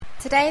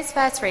Today's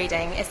first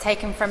reading is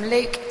taken from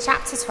Luke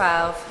chapter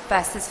 12,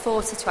 verses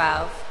 4 to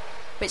 12,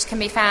 which can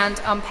be found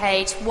on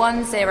page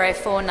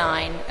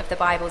 1049 of the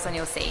Bibles on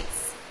your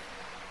seats.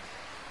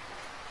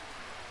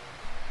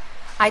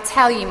 I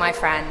tell you, my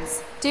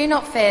friends, do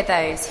not fear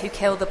those who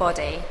kill the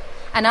body,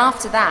 and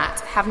after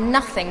that have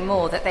nothing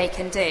more that they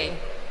can do.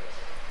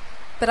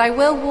 But I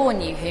will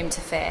warn you whom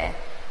to fear.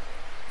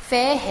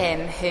 Fear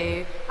him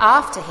who,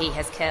 after he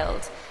has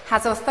killed,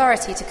 has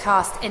authority to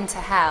cast into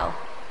hell.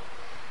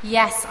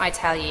 Yes, I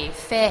tell you,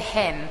 fear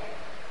him.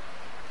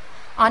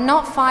 Are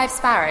not 5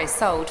 sparrows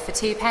sold for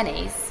 2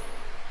 pennies?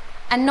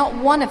 And not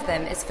one of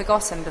them is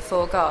forgotten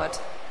before God.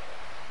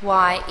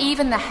 Why,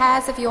 even the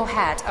hairs of your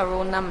head are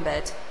all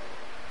numbered.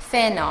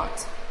 Fear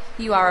not,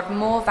 you are of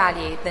more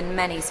value than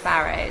many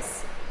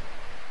sparrows.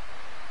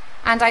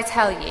 And I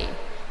tell you,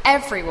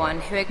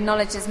 everyone who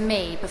acknowledges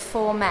me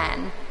before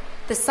men,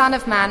 the Son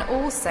of Man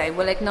also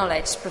will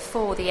acknowledge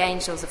before the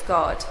angels of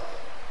God.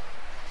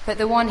 But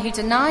the one who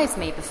denies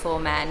me before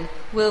men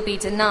will be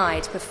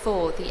denied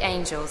before the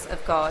angels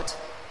of God.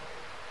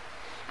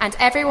 And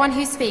everyone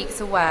who speaks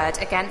a word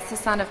against the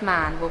Son of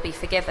Man will be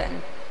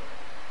forgiven.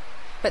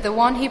 But the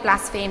one who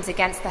blasphemes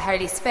against the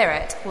Holy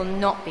Spirit will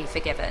not be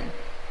forgiven.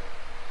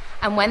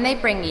 And when they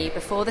bring you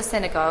before the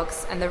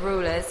synagogues and the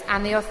rulers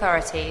and the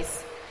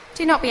authorities,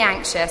 do not be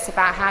anxious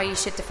about how you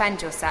should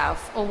defend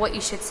yourself or what you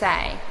should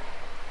say,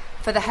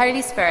 for the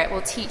Holy Spirit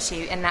will teach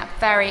you in that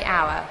very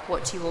hour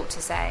what you ought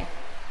to say.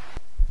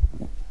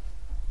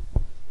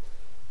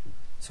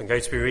 So I'm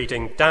going to be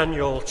reading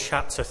Daniel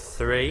chapter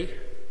 3,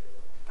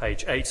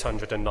 page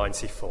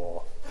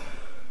 894.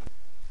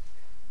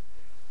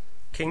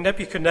 King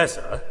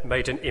Nebuchadnezzar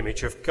made an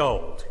image of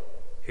gold,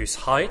 whose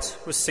height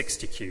was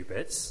 60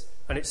 cubits,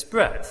 and its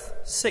breadth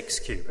 6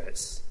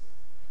 cubits.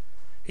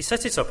 He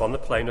set it up on the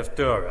plain of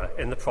Dura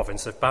in the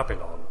province of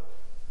Babylon.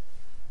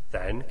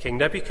 Then King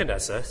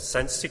Nebuchadnezzar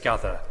sent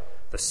together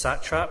the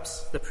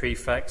satraps, the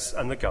prefects,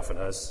 and the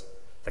governors,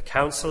 the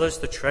councillors,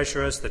 the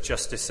treasurers, the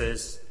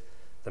justices,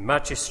 the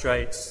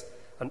magistrates,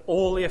 and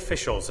all the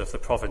officials of the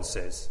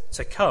provinces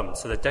to come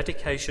to the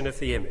dedication of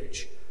the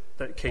image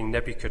that King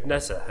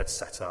Nebuchadnezzar had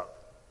set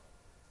up.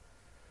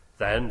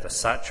 Then the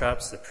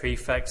satraps, the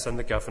prefects, and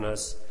the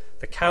governors,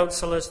 the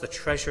councillors, the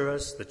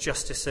treasurers, the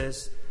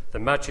justices, the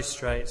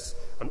magistrates,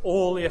 and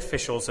all the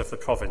officials of the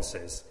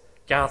provinces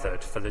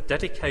gathered for the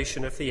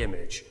dedication of the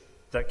image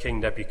that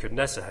King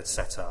Nebuchadnezzar had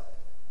set up.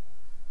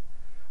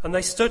 And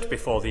they stood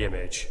before the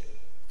image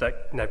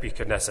that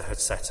Nebuchadnezzar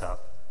had set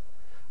up.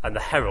 And the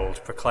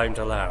herald proclaimed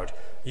aloud,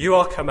 "You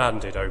are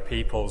commanded, O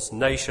peoples,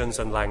 nations,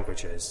 and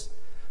languages,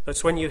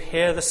 that when you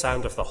hear the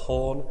sound of the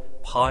horn,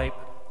 pipe,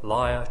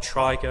 lyre,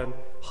 trigon,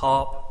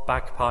 harp,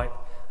 bagpipe,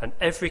 and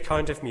every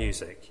kind of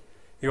music,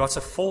 you are to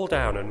fall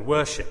down and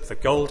worship the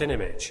golden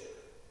image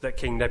that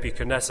King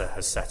Nebuchadnezzar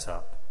has set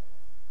up.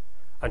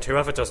 And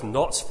whoever does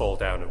not fall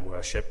down and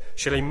worship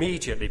shall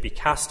immediately be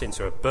cast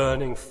into a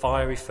burning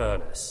fiery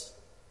furnace."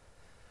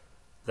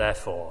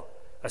 Therefore,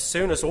 as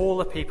soon as all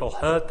the people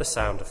heard the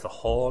sound of the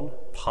horn,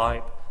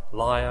 pipe,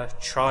 lyre,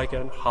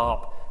 trigon,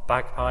 harp,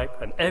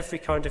 bagpipe, and every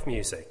kind of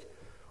music,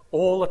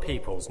 all the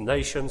peoples,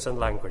 nations, and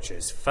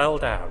languages fell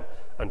down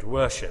and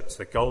worshipped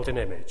the golden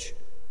image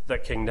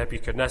that King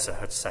Nebuchadnezzar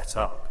had set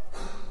up.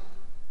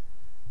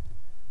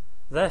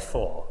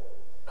 Therefore,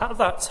 at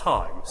that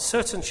time,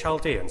 certain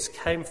Chaldeans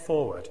came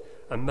forward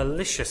and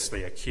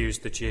maliciously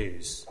accused the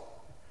Jews.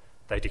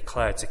 They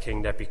declared to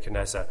King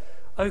Nebuchadnezzar,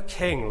 "O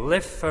king,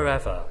 live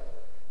forever.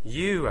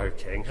 You, O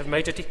king, have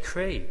made a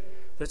decree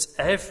that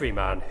every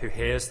man who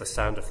hears the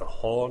sound of the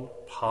horn,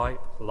 pipe,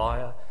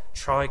 lyre,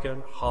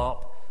 trigon,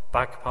 harp,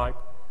 bagpipe,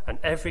 and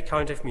every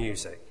kind of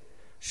music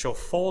shall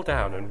fall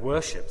down and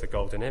worship the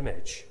golden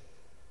image.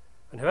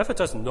 And whoever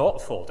does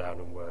not fall down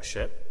and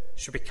worship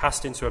shall be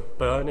cast into a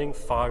burning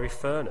fiery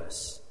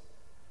furnace.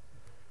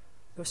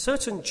 There are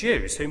certain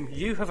Jews whom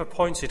you have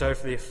appointed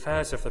over the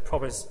affairs of the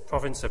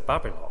province of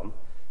Babylon,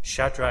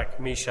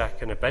 Shadrach,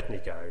 Meshach, and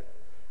Abednego.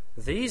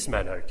 These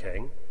men, O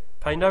king,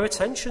 pay no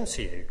attention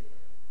to you.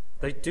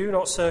 They do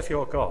not serve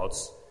your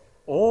gods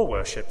or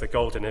worship the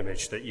golden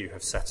image that you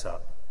have set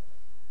up."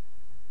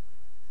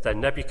 Then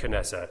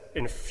Nebuchadnezzar,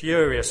 in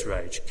furious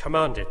rage,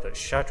 commanded that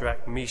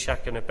Shadrach,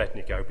 Meshach, and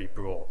Abednego be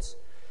brought.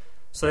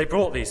 So they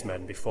brought these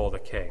men before the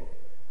king.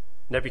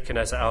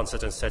 Nebuchadnezzar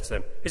answered and said to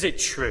them, "Is it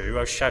true,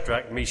 O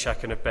Shadrach,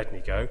 Meshach, and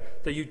Abednego,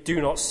 that you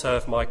do not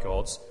serve my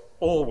gods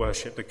or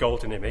worship the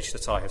golden image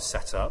that I have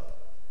set up?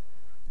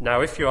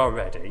 Now if you are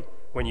ready,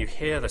 when you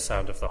hear the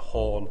sound of the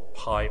horn,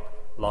 pipe,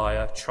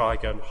 lyre,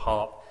 trigon,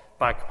 harp,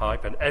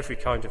 bagpipe, and every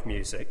kind of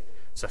music,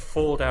 to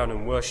fall down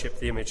and worship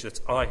the image that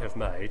I have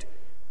made,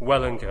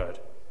 well and good.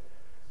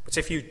 But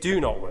if you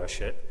do not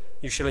worship,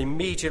 you shall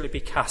immediately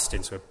be cast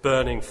into a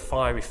burning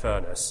fiery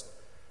furnace.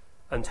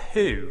 And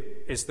who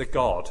is the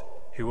God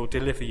who will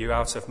deliver you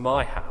out of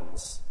my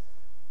hands?"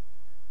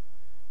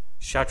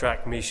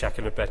 Shadrach, Meshach,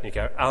 and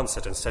Abednego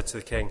answered and said to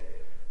the king,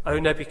 "O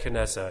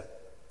Nebuchadnezzar,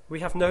 we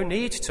have no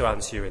need to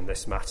answer you in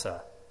this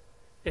matter.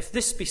 If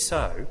this be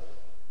so,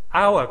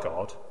 our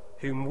God,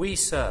 whom we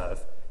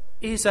serve,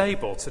 is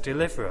able to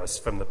deliver us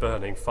from the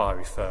burning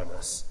fiery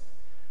furnace,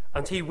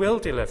 and he will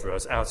deliver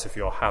us out of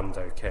your hand,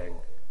 O king.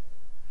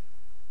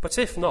 But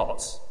if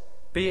not,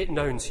 be it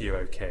known to you,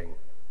 O king,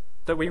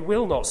 that we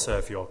will not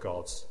serve your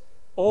gods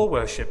or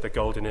worship the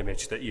golden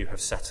image that you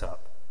have set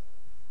up."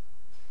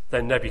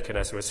 Then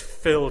Nebuchadnezzar was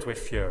filled with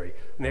fury,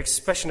 and the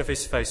expression of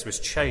his face was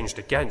changed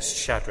against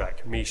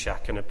Shadrach,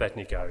 Meshach, and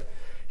Abednego.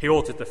 He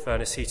ordered the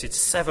furnace heated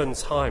 7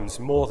 times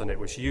more than it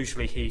was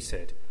usually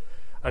heated,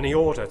 and he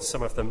ordered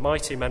some of the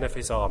mighty men of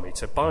his army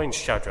to bind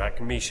Shadrach,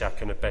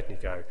 Meshach, and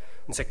Abednego,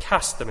 and to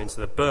cast them into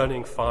the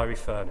burning fiery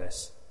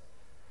furnace.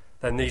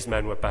 Then these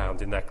men were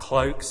bound in their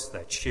cloaks,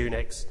 their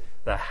tunics,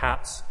 their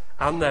hats,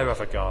 and their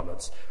other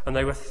garments, and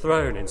they were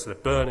thrown into the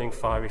burning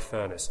fiery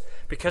furnace.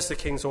 Because the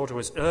king's order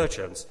was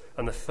urgent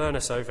and the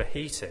furnace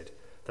overheated,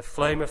 the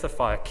flame of the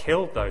fire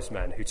killed those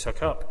men who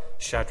took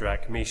up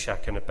Shadrach,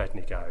 Meshach, and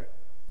Abednego.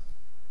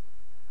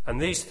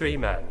 And these 3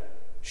 men,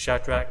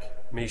 Shadrach,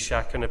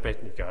 Meshach, and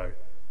Abednego,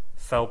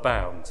 fell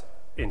bound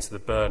into the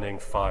burning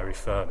fiery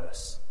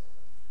furnace.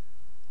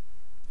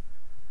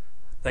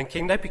 Then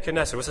King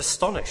Nebuchadnezzar was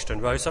astonished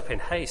and rose up in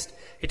haste.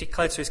 He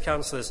declared to his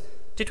counselors,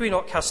 "Did we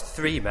not cast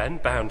 3 men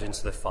bound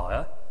into the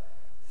fire?"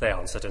 They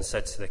answered and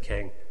said to the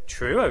king,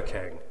 "True, O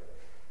king."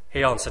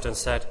 He answered and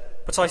said,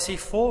 "But I see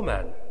 4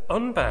 men,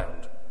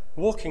 unbound,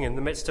 walking in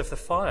the midst of the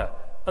fire,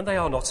 and they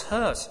are not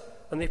hurt,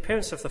 and the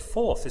appearance of the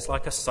 4th is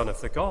like a son of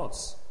the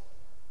gods."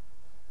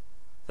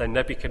 Then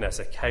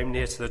Nebuchadnezzar came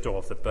near to the door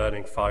of the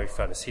burning fiery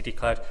furnace. He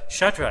declared,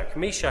 "Shadrach,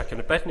 Meshach,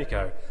 and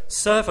Abednego,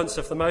 servants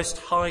of the Most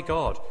High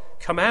God,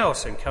 come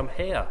out and come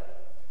here."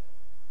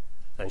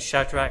 Then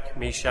Shadrach,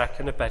 Meshach,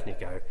 and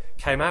Abednego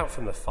came out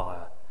from the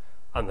fire,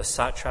 and the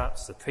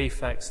satraps, the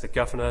prefects, the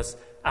governors,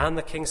 and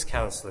the king's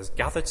counselors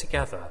gathered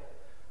together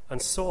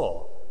and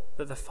saw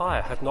that the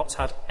fire had not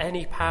had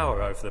any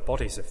power over the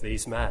bodies of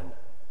these men.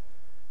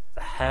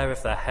 The hair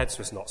of their heads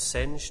was not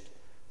singed,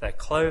 their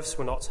clothes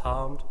were not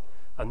harmed,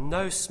 and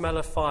no smell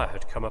of fire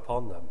had come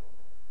upon them.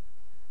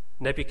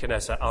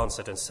 Nebuchadnezzar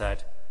answered and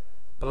said,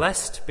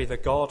 "Blessed be the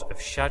God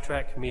of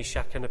Shadrach,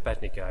 Meshach, and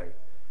Abednego,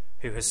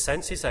 who has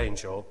sent his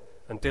angel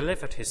and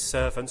delivered his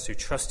servants who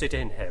trusted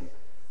in him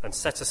and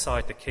set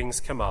aside the king's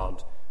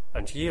command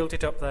and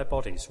yielded up their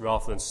bodies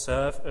rather than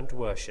serve and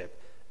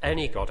worship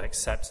any god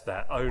except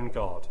their own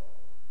God.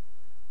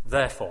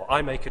 Therefore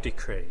I make a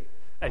decree,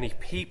 any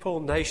people,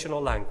 nation,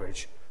 or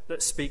language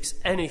that speaks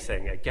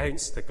anything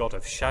against the God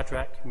of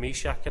Shadrach,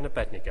 Meshach, and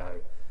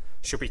Abednego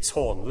shall be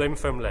torn limb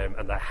from limb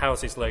and their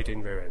houses laid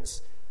in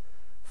ruins.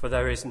 For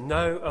there is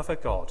no other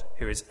God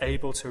who is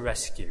able to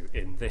rescue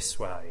in this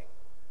way."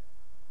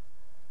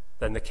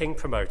 Then the king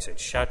promoted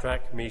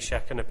Shadrach,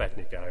 Meshach, and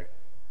Abednego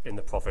in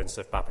the province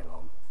of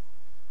Babylon.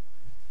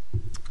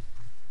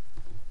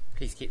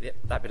 Please keep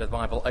that bit of the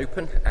Bible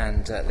open,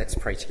 and let's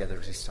pray together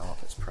as we start.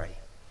 Let's pray.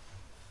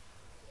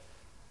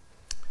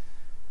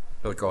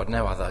 Lord God,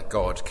 no other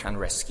God can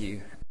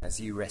rescue as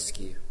you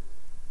rescue.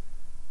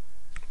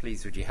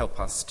 Please would you help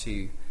us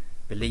to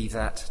believe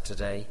that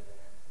today.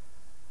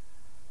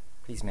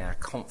 Please may our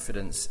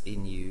confidence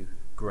in you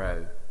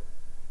grow.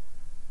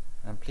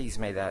 And please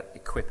may that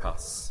equip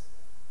us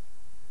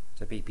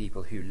to be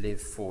people who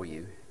live for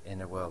you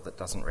in a world that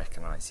doesn't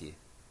recognise you.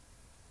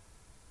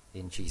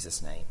 In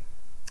Jesus' name,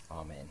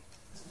 amen.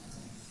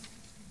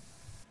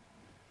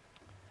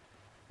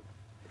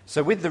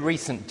 So with the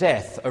recent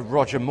death of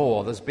Roger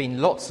Moore, there's been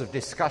lots of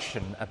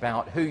discussion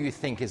about who you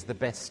think is the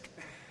best.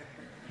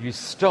 You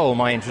stole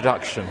my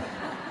introduction.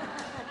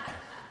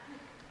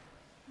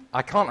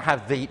 I can't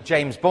have the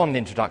James Bond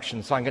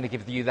introduction, so I'm going to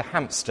give you the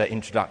hamster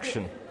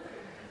introduction.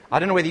 I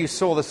don't know whether you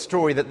saw the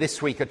story that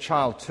this week a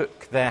child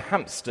took their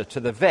hamster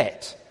to the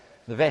vet.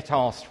 The vet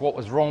asked what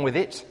was wrong with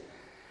it,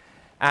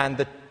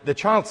 and the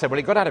child said, well,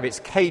 it got out of its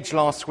cage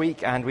last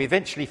week and we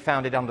eventually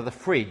found it under the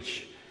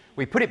fridge.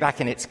 We put it back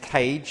in its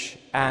cage,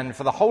 and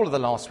for the whole of the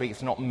last week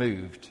it's not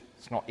moved.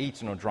 It's not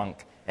eaten or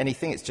drunk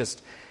anything. It's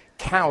just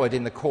cowered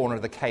in the corner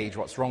of the cage.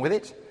 What's wrong with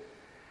it?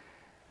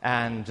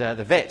 And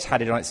the vet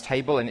had it on its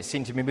table, and it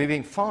seemed to be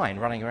moving fine,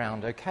 running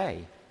around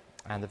okay.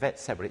 And the vet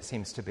said, well, it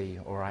seems to be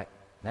all right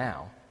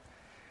now.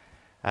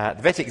 The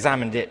vet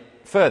examined it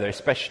further,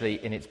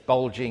 especially in its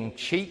bulging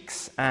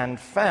cheeks, and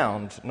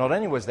found not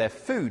only was there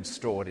food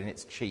stored in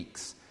its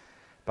cheeks,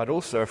 but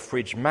also a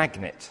fridge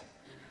magnet.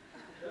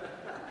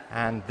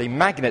 And the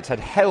magnet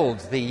had held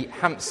the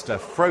hamster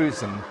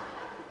frozen,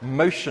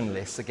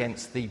 motionless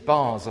against the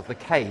bars of the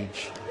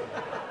cage,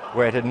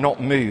 where it had not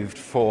moved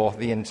for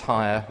the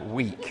entire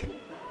week.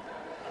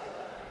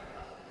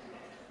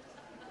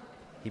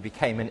 He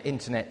became an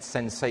internet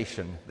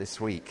sensation this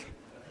week.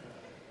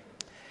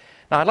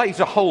 Now, I'd like you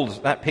to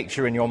hold that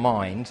picture in your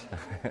mind.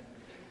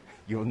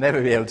 You'll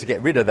never be able to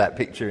get rid of that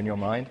picture in your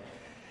mind.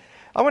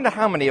 I wonder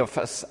how many of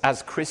us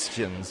as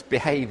Christians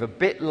behave a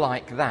bit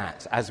like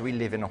that as we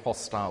live in a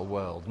hostile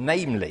world,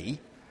 namely,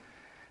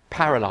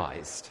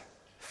 paralysed,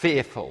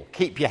 fearful,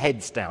 keep your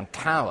heads down,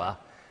 cower,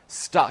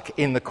 stuck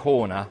in the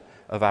corner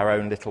of our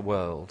own little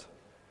world,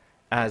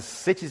 as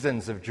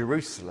citizens of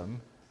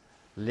Jerusalem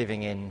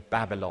living in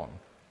Babylon.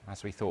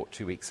 as we thought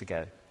 2 weeks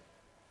ago.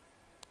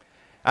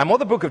 And what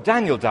the book of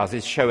Daniel does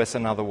is show us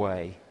another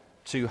way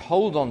to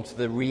hold on to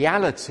the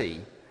reality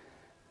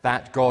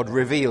that God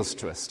reveals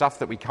to us, stuff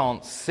that we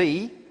can't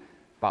see,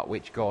 but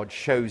which God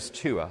shows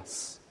to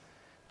us,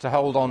 to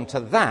hold on to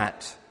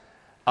that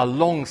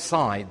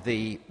alongside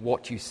the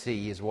what you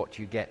see is what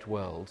you get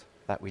world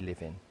that we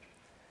live in.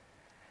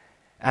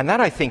 And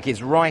that, I think,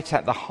 is right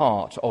at the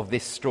heart of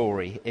this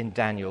story in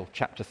Daniel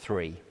chapter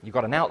 3. You've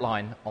got an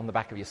outline on the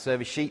back of your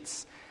service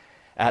sheets.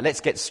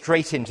 Let's get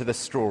straight into the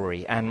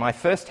story. And my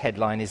first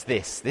headline is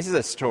this. This is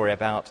a story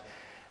about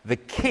the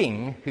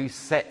king who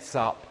sets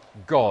up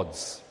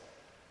gods.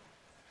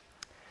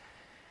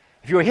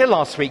 If you were here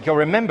last week, you'll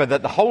remember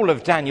that the whole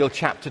of Daniel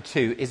chapter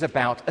 2 is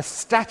about a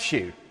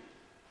statue.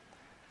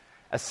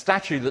 A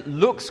statue that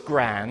looks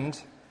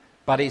grand,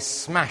 but is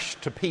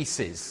smashed to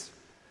pieces.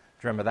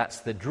 Remember,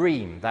 that's the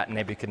dream that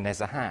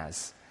Nebuchadnezzar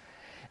has.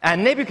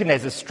 And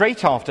Nebuchadnezzar,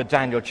 straight after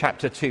Daniel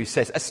chapter 2,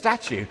 says, a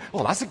statue?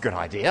 Oh, that's a good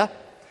idea.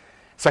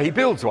 So he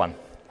builds one,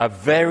 a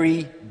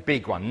very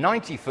big one,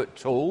 90 foot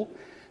tall.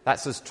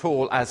 That's as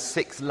tall as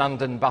 6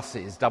 London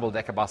buses,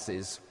 double-decker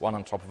buses, one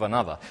on top of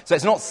another. So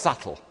it's not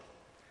subtle.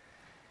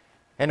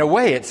 In a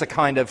way, it's a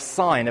kind of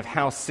sign of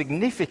how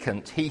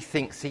significant he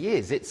thinks he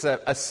is. It's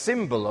a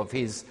symbol of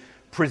his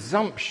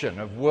presumption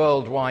of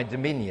worldwide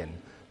dominion.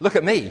 Look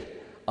at me.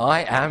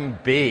 I am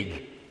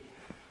big.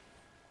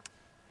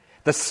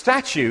 The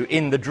statue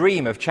in the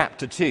dream of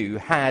chapter 2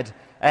 had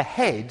a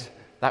head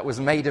that was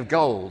made of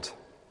gold.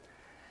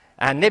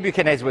 And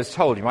Nebuchadnezzar was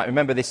told, you might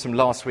remember this from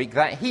last week,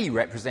 that he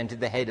represented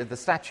the head of the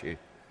statue.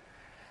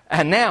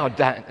 And now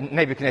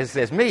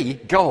Nebuchadnezzar says, me,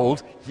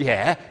 gold,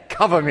 yeah,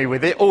 cover me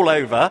with it all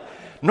over.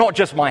 Not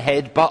just my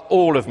head, but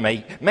all of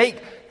me.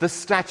 Make the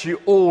statue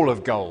all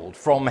of gold,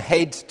 from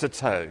head to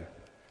toe.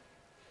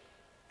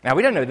 Now,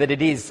 we don't know that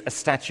it is a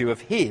statue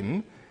of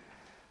him,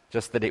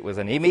 just that it was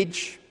an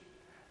image,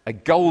 a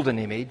golden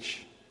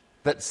image,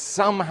 that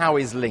somehow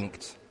is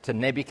linked to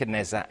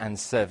Nebuchadnezzar and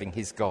serving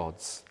his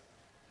gods.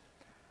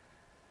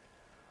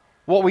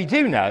 What we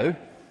do know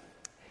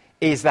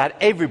is that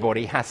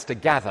everybody has to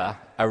gather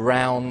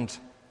around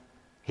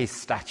his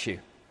statue.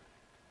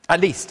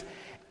 At least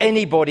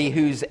anybody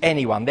who's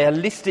anyone. They're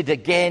listed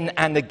again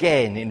and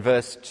again in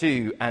verse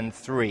 2 and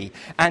 3.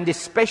 And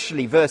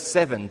especially verse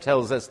 7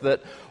 tells us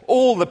that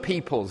all the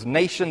peoples,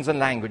 nations and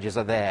languages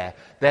are there.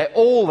 They're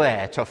all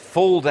there to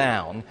fall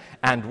down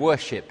and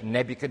worship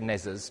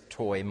Nebuchadnezzar's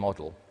toy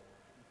model.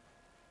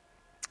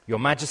 Your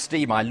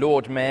Majesty, my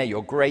Lord Mayor,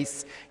 Your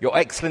Grace, Your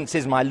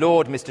Excellencies, my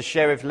Lord, Mr.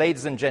 Sheriff,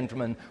 ladies and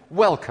gentlemen,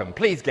 welcome.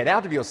 Please get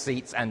out of your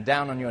seats and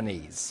down on your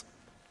knees.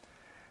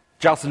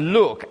 Just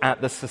look at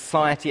the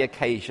society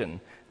occasion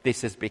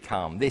this has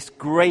become, this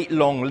great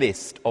long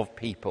list of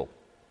people.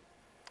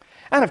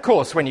 And of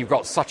course, when you've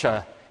got such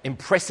an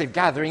impressive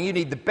gathering, you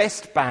need the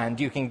best band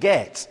you can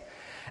get.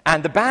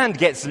 And the band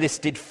gets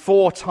listed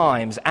 4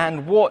 times,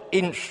 and what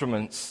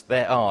instruments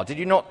there are. Did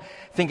you not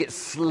think it's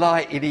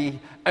slightly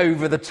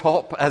over the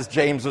top as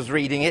James was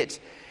reading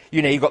it?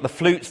 You know, you've got the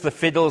flutes, the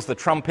fiddles, the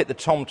trumpet, the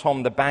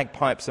tom-tom, the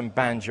bagpipes and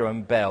banjo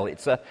and bell.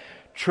 It's a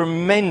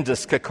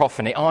tremendous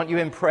cacophony. Aren't you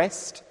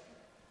impressed?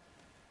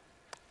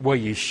 Well,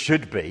 you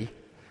should be.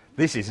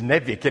 This is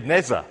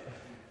Nebuchadnezzar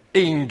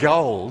in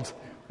gold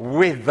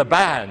with the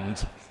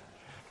band.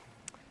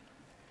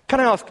 Can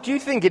I ask, do you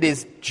think it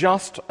is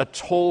just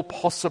at all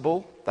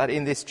possible that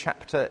in this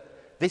chapter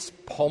this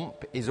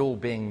pomp is all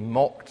being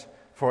mocked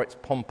for its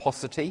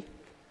pomposity?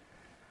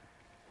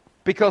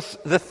 Because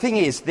the thing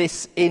is,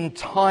 this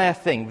entire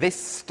thing, this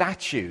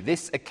statue,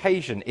 this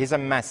occasion is a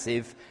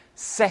massive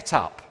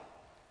setup.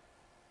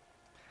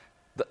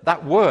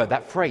 That word,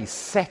 that phrase,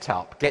 set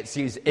up, gets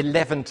used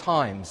 11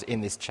 times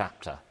in this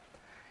chapter.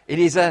 It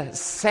is a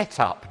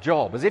set-up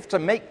job, as if to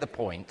make the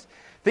point.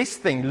 This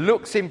thing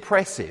looks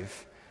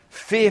impressive,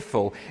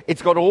 fearful.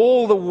 It's got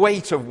all the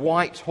weight of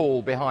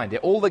Whitehall behind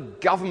it, all the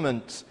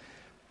government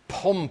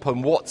pomp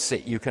and what's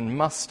it you can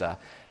muster,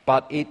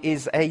 but it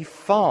is a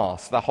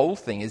farce. The whole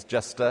thing is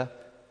just a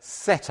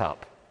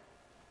set-up.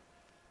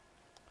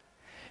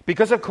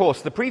 Because, of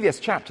course, the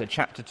previous chapter,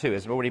 chapter 2,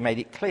 has already made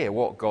it clear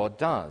what God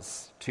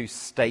does to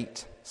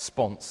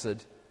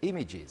state-sponsored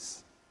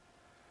images.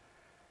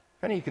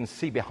 Only you can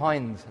see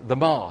behind the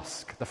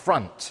mask, the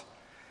front,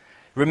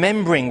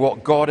 remembering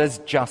what God has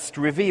just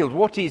revealed.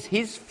 What is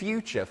his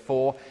future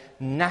for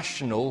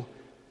national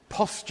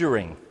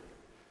posturing?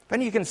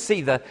 Only you can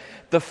see the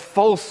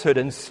falsehood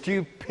and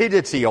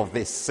stupidity of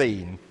this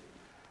scene.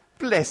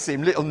 Bless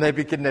him, little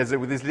Nebuchadnezzar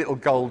with his little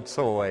gold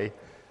toy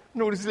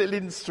and all his little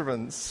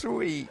instruments.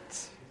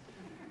 Sweet.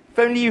 If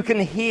only you can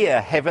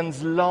hear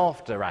heaven's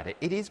laughter at it.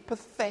 It is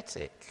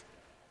pathetic.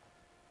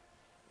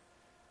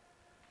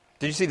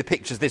 Did you see the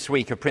pictures this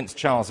week of Prince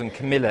Charles and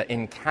Camilla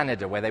in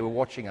Canada, where they were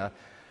watching a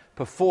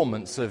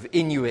performance of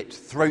Inuit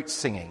throat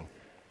singing?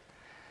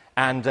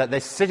 And they're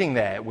sitting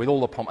there with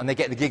all the pomp, and they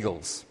get the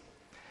giggles.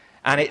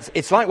 And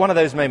it's like one of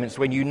those moments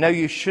when you know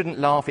you shouldn't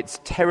laugh. It's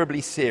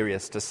terribly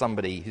serious to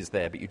somebody who's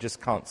there, but you just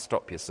can't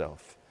stop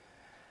yourself.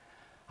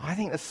 I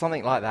think there's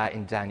something like that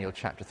in Daniel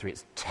chapter 3.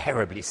 It's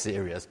terribly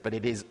serious, but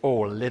it is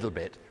all a little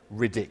bit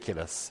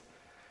ridiculous.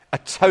 A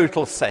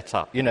total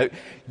setup.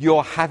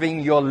 You're having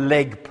your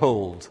leg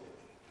pulled.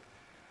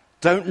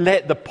 Don't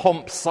let the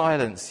pomp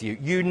silence you.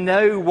 You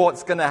know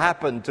what's going to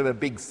happen to a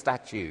big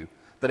statue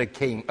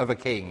of a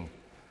king.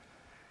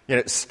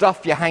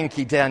 Stuff your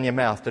hanky down your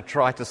mouth to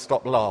try to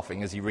stop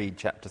laughing as you read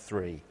chapter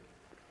 3.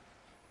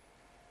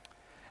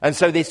 And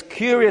so this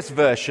curious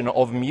version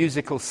of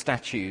musical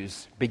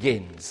statues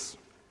begins.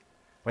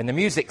 When the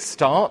music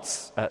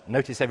starts,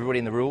 notice everybody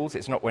in the rules,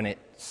 it's not when it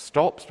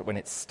stops, but when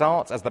it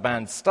starts, as the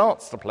band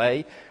starts to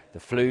play, the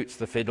flutes,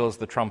 the fiddles,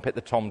 the trumpet,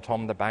 the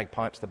tom-tom, the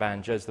bagpipes, the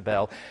banjos, the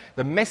bell,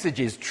 the message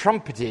is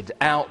trumpeted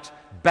out,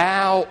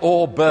 bow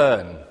or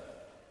burn.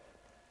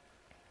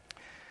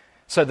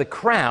 So the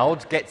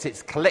crowd gets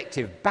its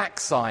collective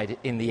backside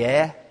in the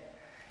air,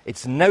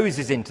 its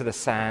noses into the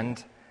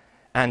sand,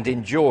 and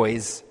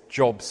enjoys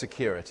job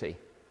security.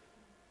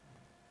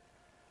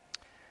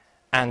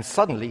 And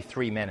suddenly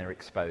 3 men are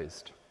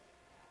exposed.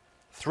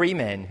 3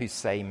 men who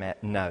say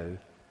no.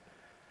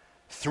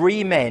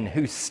 3 men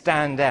who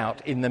stand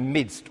out in the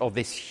midst of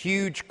this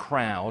huge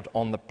crowd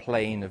on the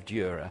plain of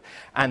Dura.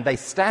 And they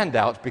stand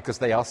out because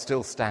they are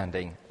still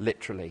standing,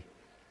 literally.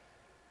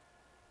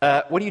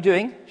 What are you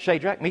doing,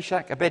 Shadrach,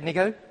 Meshach,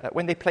 Abednego,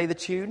 when they play the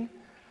tune?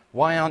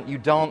 Why aren't you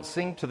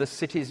dancing to the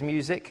city's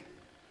music?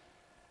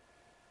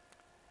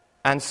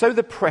 And so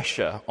the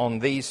pressure on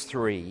these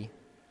 3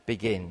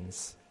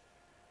 begins.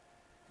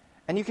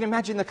 And you can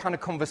imagine the kind of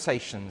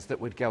conversations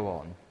that would go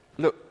on.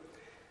 Look,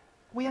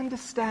 we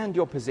understand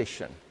your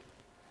position.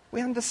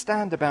 We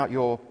understand about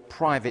your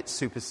private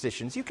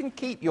superstitions. You can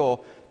keep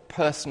your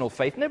personal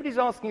faith. Nobody's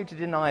asking you to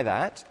deny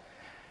that.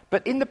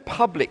 But in the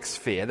public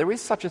sphere, there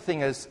is such a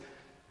thing as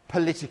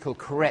political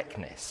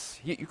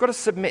correctness. You've got to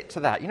submit to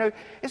that.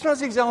 It's not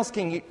as if he's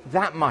asking you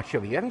that much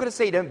of you. You haven't got to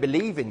say you don't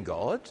believe in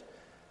God.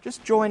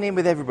 Just join in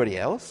with everybody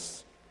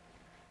else.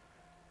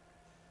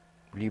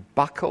 Will you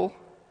buckle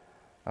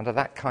under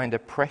that kind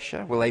of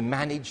pressure? Will they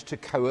manage to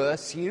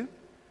coerce you?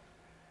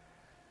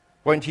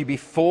 Won't you be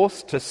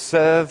forced to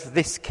serve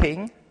this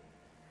king?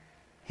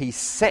 He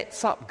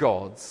sets up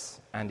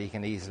gods, and he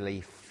can easily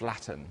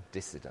flatten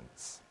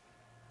dissidents.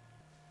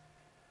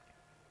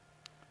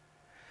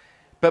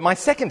 But my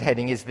second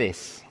heading is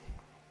this,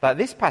 that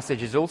this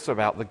passage is also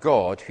about the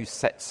God who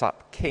sets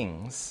up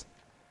kings,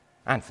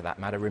 and for that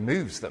matter,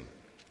 removes them.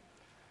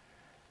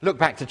 Look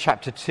back to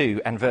chapter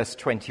 2 and verse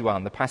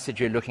 21, the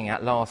passage you're looking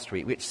at last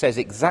week, which says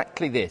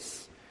exactly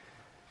this,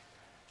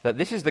 that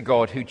this is the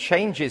God who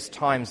changes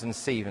times and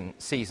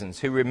seasons,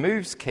 who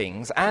removes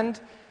kings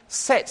and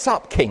sets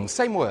up kings.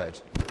 Same word.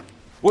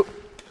 Whoop.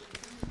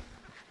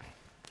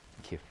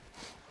 Thank you.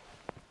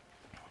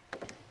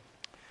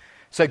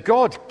 So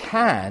God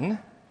can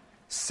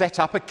set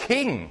up a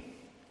king,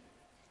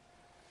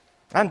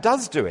 and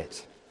does do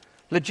it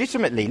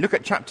legitimately. Look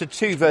at chapter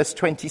 2, verse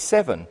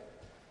 27.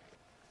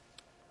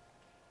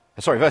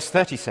 Verse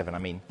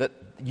 37, that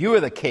you are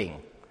the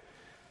king.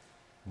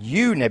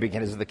 You,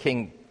 Nebuchadnezzar, the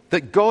king,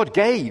 that God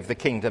gave the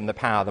kingdom, the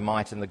power, the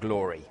might, and the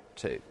glory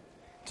to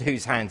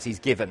whose hands he's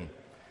given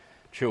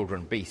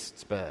children,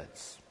 beasts,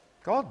 birds.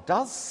 God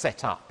does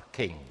set up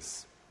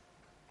kings.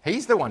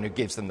 He's the one who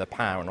gives them the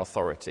power and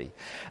authority.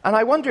 And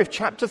I wonder if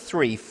chapter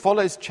 3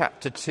 follows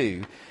chapter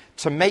 2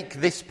 to make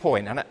this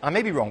point, and I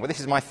may be wrong, but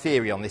this is my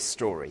theory on this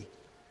story,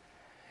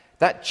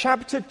 that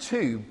chapter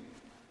 2,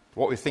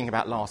 what we were thinking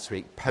about last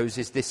week,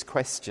 poses this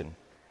question.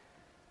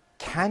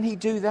 Can he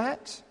do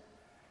that?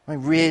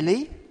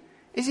 Really?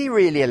 Is he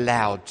really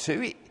allowed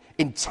to?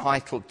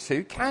 Entitled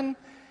to? Can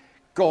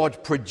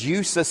God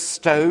produce a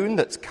stone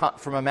that's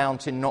cut from a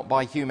mountain, not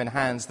by human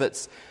hands,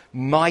 that's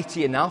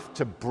mighty enough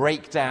to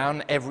break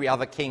down every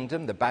other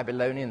kingdom, the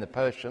Babylonian, the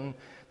Persian,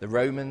 the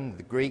Roman,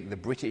 the Greek, the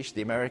British,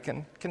 the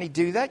American? Can he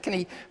do that? Can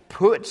he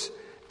put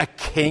a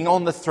king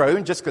on the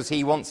throne just because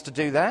he wants to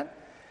do that?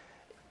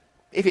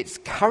 If it's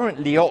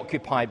currently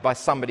occupied by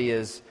somebody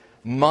as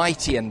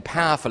mighty and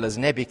powerful as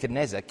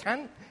Nebuchadnezzar,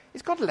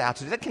 is God allowed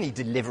to do that? Can he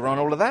deliver on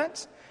all of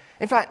that?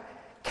 In fact,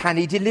 can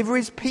he deliver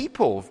his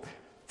people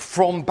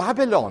from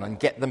Babylon and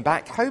get them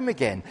back home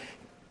again?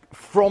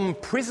 From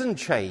prison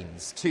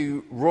chains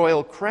to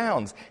royal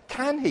crowns?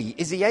 Can he?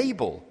 Is he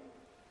able?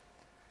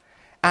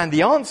 And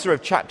the answer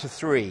of chapter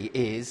 3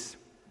 is,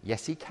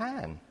 yes, he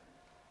can.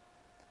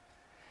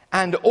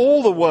 And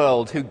all the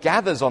world who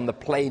gathers on the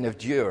plain of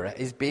Dura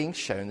is being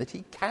shown that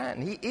he can.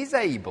 He is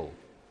able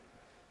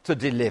to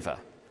deliver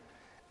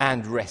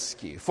and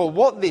rescue. For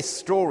what this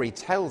story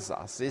tells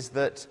us is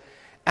that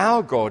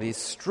our God is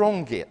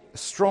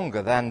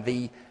stronger than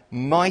the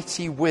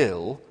mighty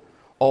will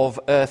of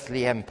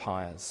earthly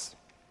empires.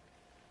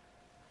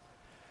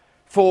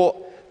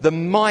 For the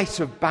might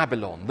of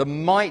Babylon, the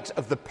might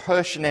of the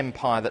Persian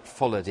Empire that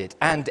followed it,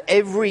 and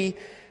every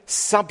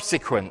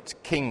subsequent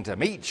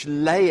kingdom, each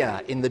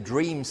layer in the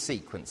dream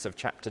sequence of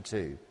chapter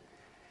 2,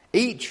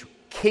 each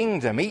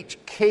kingdom, each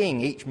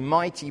king, each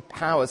mighty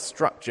power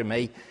structure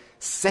may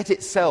set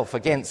itself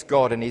against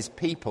God and his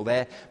people,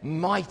 their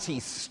mighty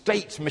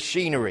state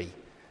machinery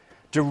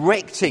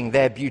directing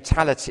their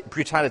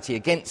brutality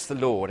against the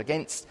Lord,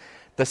 against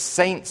the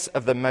saints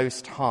of the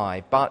Most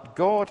High. But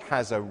God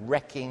has a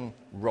wrecking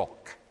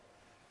rock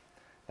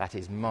that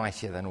is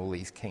mightier than all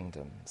these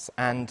kingdoms.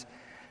 And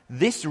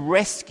this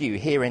rescue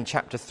here in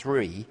chapter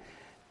 3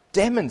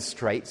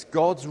 demonstrates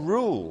God's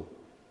rule.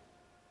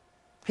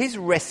 His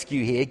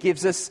rescue here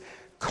gives us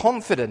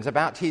confidence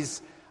about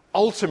his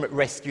ultimate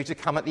rescue to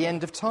come at the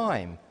end of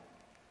time.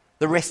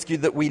 The rescue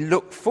that we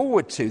look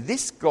forward to.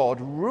 This God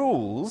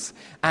rules,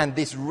 and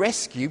this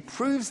rescue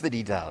proves that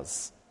he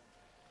does.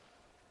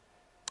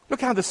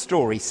 Look how the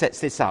story sets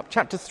this up.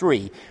 Chapter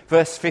 3,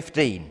 verse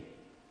 15.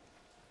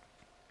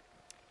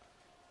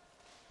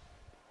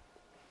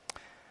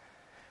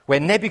 Where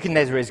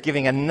Nebuchadnezzar is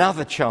giving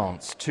another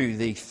chance to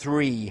the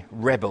three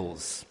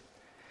rebels.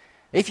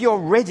 If you're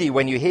ready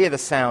when you hear the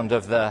sound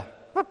of the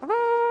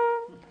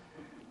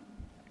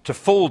to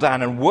fall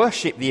down and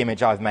worship the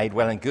image I've made,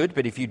 well and good,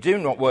 but if you do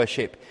not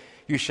worship,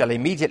 you shall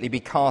immediately be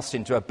cast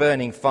into a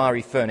burning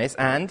fiery furnace.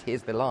 And,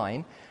 here's the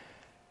line,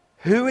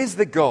 who is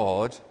the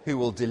God who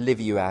will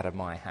deliver you out of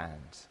my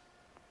hand?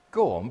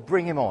 Go on,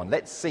 bring him on,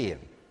 let's see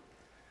him.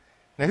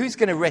 Now, who's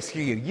going to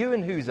rescue you? You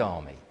and whose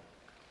army?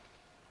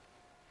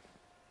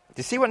 Do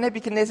you see what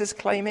Nebuchadnezzar's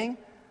claiming?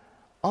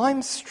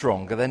 I'm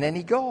stronger than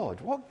any god.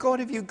 What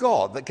god have you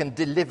got that can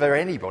deliver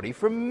anybody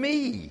from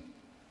me?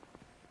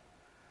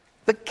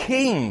 The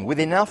king with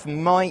enough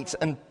might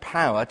and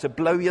power to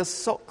blow your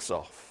socks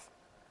off.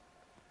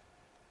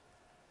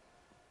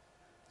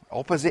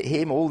 Opposite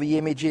him, all the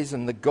images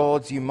and the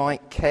gods you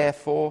might care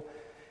for,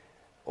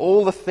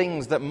 all the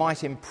things that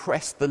might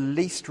impress the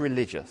least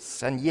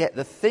religious. And yet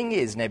the thing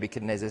is,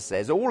 Nebuchadnezzar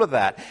says, all of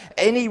that,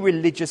 any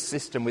religious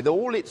system with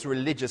all its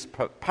religious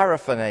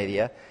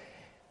paraphernalia,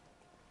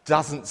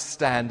 doesn't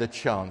stand a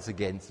chance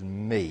against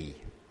me.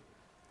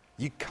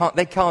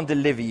 They can't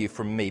deliver you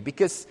from me,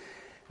 because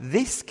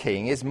this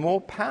king is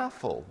more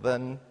powerful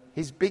than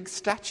his big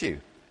statue.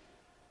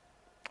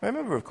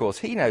 Remember, of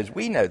course, we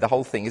know the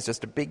whole thing is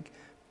just a big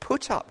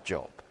put-up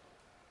job.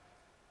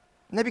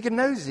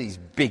 Nebuchadnezzar is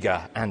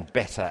bigger and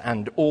better,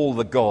 and all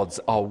the gods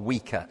are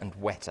weaker and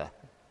wetter.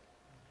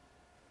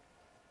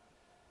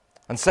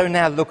 And so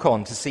now look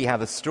on to see how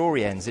the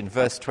story ends in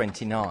verse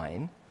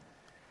 29.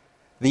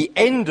 The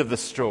end of the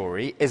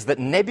story is that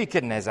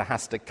Nebuchadnezzar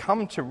has to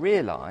come to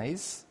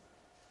realize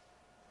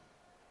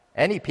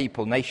any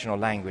people, nation or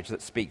language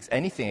that speaks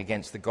anything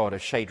against the God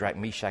of Shadrach,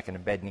 Meshach and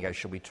Abednego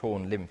shall be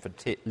torn limb for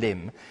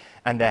limb,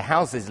 and their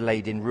houses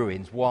laid in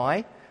ruins.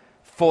 Why?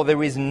 For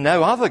there is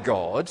no other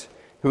God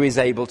who is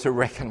able to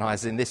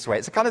recognize in this way.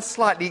 It's a kind of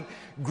slightly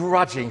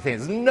grudging thing.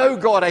 There's no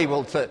God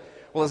able to,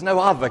 there's no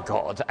other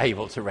God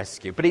able to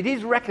rescue. But it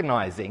is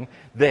recognizing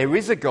there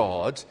is a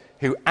God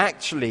who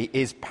actually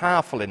is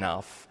powerful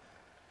enough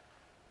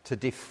to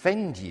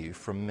defend you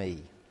from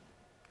me.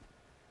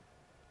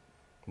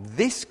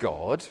 This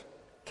God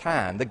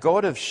can, the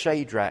God of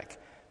Shadrach,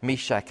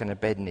 Meshach and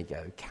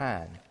Abednego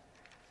can.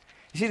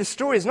 You see, the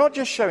story is not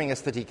just showing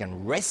us that he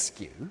can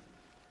rescue,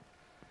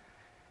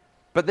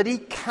 but that he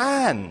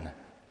can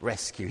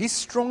rescue. He's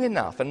strong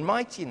enough and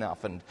mighty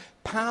enough and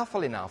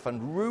powerful enough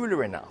and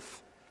ruler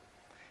enough.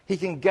 He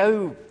can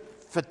go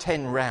for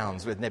 10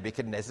 rounds with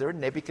Nebuchadnezzar,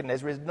 and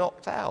Nebuchadnezzar is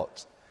knocked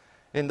out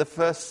in the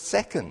first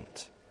second.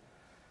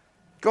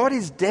 God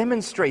is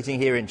demonstrating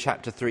here in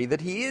chapter 3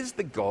 that he is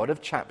the God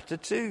of chapter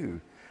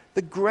 2.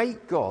 The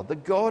great God, the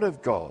God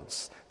of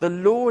gods, the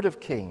Lord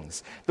of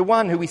kings, the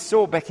one who we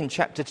saw back in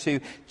chapter 2,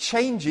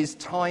 changes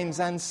times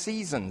and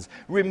seasons,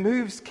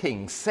 removes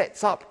kings,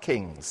 sets up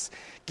kings,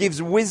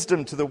 gives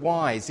wisdom to the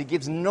wise, he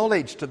gives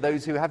knowledge to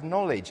those who have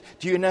knowledge.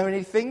 Do you know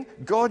anything?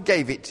 God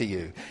gave it to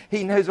you.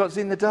 He knows what's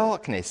in the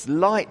darkness.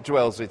 Light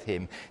dwells with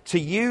him. To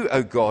you,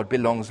 O God,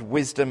 belongs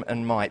wisdom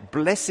and might.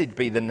 Blessed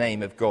be the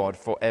name of God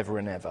forever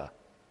and ever.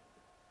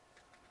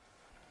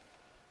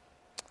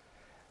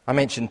 I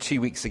mentioned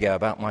 2 weeks ago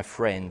about my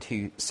friend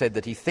who said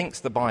that he thinks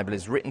the Bible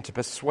is written to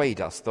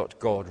persuade us that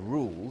God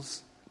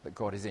rules, that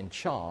God is in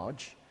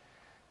charge,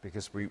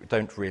 because we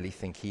don't really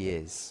think he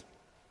is.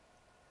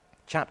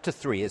 Chapter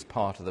 3 is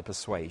part of the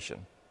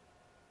persuasion.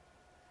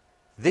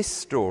 This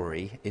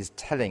story is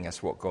telling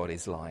us what God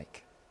is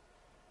like.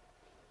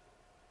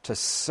 To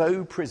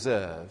so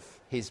preserve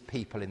his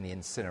people in the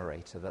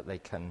incinerator that they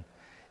can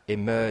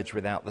emerge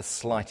without the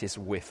slightest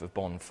whiff of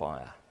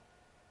bonfire.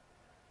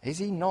 Is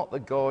he not the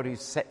God who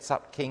sets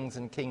up kings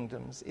and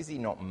kingdoms? Is he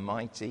not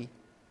mighty?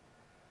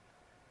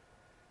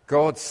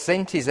 God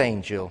sent his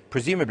angel,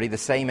 presumably the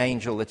same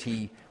angel that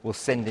he will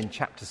send in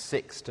chapter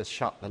 6 to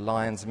shut the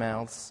lions'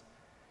 mouths.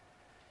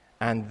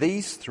 And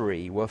these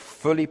three were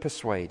fully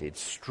persuaded,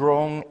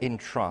 strong in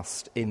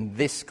trust in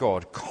this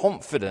God,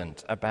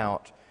 confident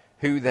about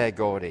who their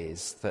God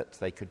is, that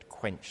they could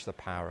quench the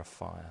power of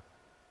fire.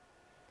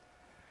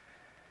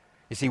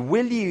 You see,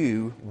 will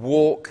you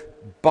walk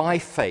by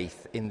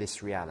faith in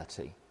this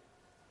reality?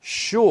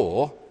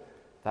 Sure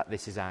that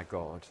this is our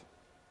God.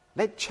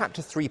 Let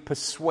chapter 3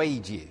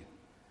 persuade you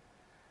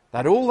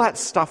that all that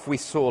stuff we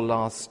saw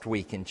last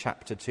week in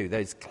chapter 2,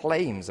 those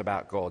claims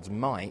about God's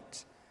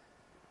might,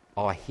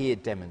 are here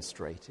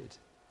demonstrated.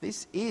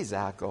 This is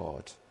our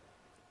God.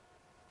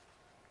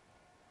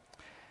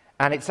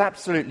 And it's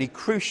absolutely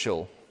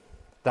crucial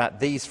that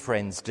these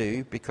friends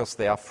do, because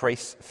they are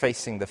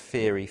facing the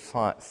fiery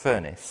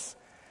furnace,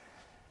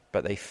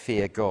 but they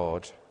fear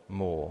God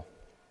more.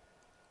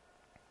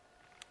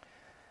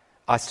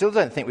 I still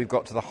don't think we've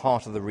got to the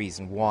heart of the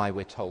reason why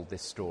we're told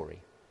this story.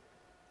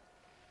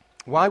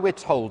 Why we're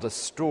told a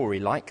story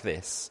like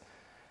this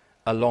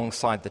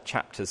alongside the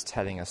chapters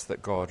telling us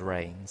that God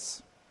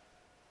reigns.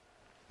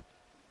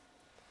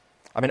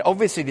 I mean,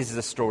 obviously this is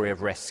a story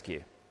of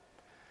rescue.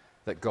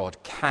 That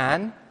God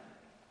can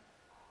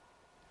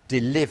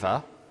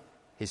deliver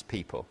his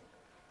people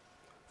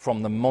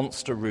from the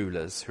monster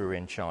rulers who are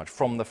in charge,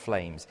 from the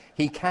flames.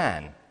 He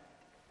can.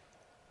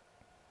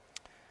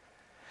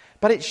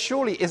 But it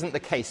surely isn't the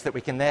case that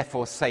we can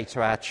therefore say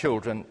to our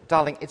children,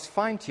 darling, it's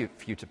fine for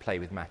you to play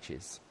with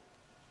matches.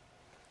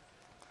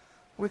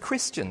 We're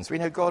Christians. We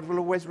know God will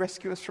always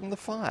rescue us from the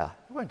fire.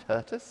 It won't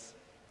hurt us.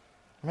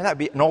 I mean, that would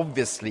be an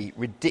obviously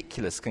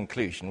ridiculous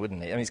conclusion,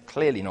 wouldn't it? I mean, it's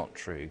clearly not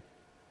true.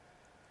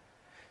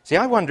 See,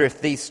 I wonder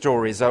if these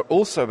stories are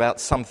also about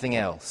something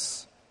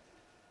else.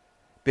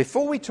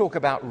 Before we talk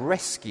about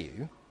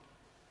rescue,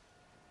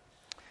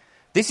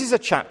 this is a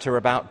chapter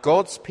about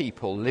God's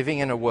people living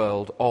in a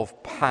world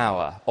of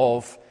power,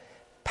 of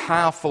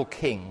powerful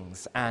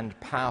kings and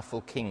powerful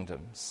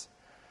kingdoms,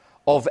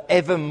 of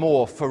ever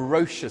more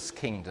ferocious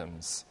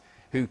kingdoms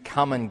who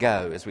come and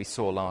go, as we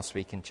saw last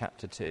week in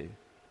chapter 2.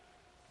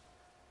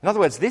 In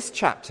other words, this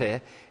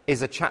chapter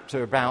is a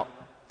chapter about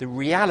the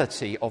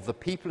reality of the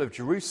people of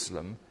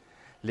Jerusalem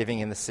living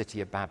in the city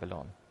of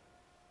Babylon.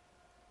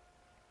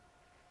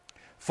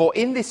 For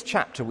in this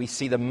chapter we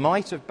see the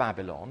might of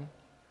Babylon,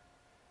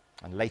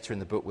 and later in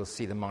the book we'll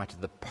see the might of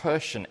the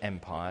Persian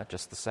Empire,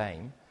 just the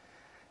same,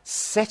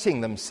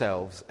 setting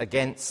themselves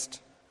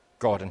against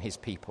God and his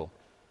people.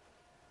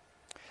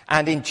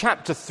 And in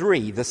chapter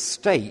 3, the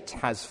state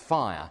has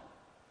fire.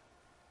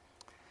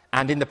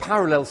 And in the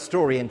parallel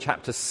story in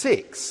chapter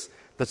 6,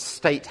 the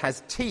state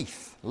has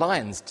teeth,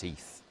 lion's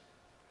teeth.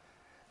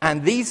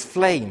 And these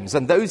flames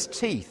and those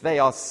teeth, they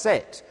are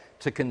set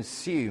to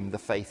consume the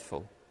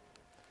faithful.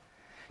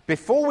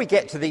 Before we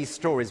get to these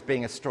stories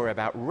being a story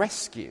about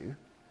rescue,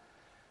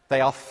 they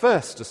are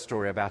first a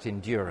story about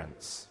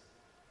endurance.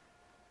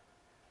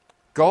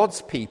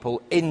 God's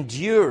people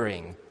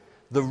enduring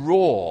the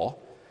roar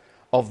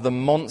of the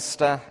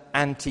monster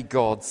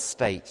anti-God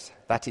state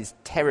that is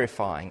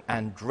terrifying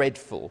and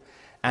dreadful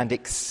and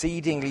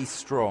exceedingly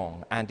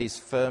strong and is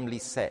firmly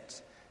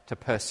set to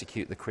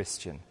persecute the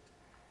Christian.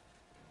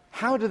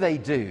 How do they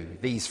do,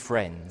 these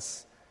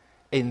friends,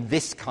 in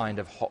this kind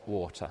of hot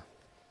water?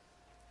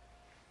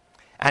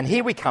 And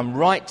here we come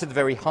right to the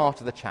very heart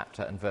of the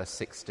chapter and verse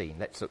 16.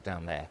 Let's look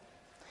down there.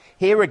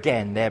 Here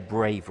again, their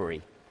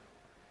bravery.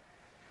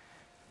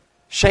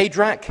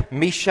 Shadrach,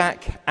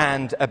 Meshach,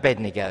 and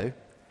Abednego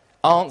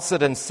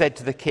answered and said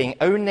to the king,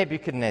 O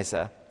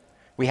Nebuchadnezzar,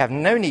 we have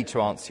no need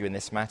to answer you in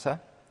this matter.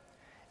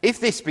 If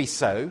this be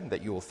so,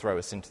 that you will throw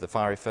us into the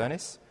fiery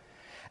furnace,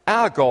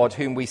 our God,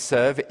 whom we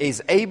serve,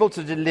 is able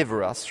to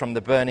deliver us from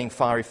the burning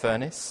fiery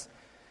furnace,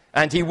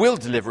 and he will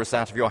deliver us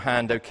out of your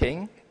hand, O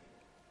king.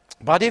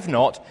 But if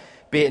not,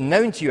 be it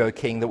known to you, O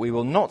king, that we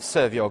will not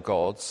serve your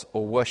gods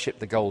or worship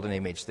the golden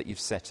image that you've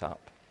set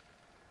up.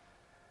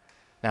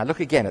 Now look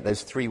again at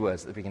those three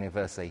words at the beginning of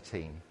verse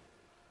 18.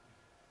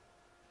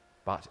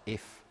 But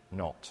if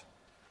not.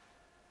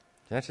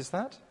 Do you notice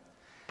that?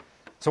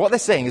 So what they're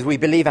saying is we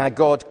believe our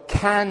God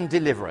can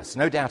deliver us,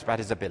 no doubt about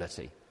his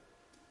ability.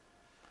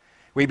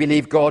 We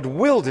believe God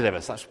will deliver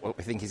us. That's what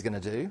we think he's going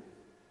to do.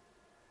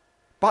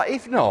 But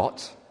if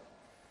not,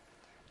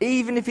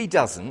 even if he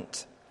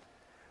doesn't,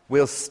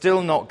 we're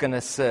still not going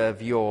to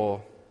serve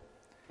your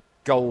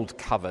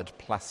gold-covered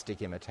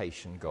plastic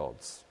imitation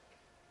gods.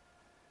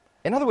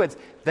 In other words,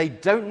 they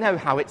don't know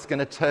how it's going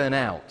to turn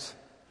out.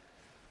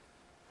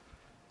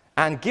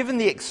 And given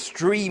the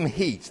extreme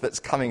heat that's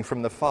coming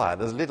from the fire,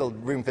 there's little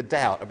room for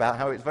doubt about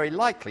how it's very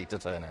likely to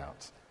turn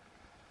out.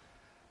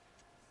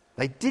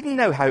 They didn't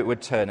know how it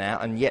would turn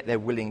out, and yet they're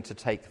willing to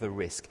take the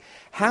risk.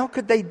 How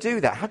could they do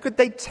that? How could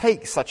they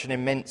take such an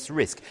immense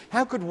risk?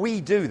 How could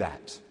we do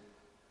that?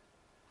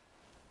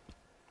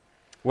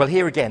 Well,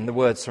 here again, the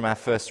words from our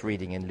first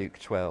reading in Luke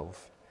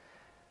 12.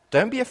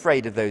 Don't be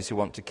afraid of those who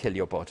want to kill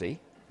your body.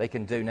 They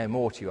can do no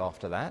more to you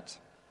after that.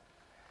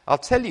 I'll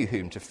tell you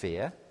whom to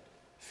fear.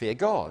 Fear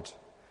God,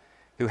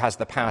 who has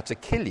the power to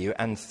kill you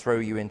and throw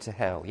you into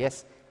hell.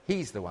 Yes,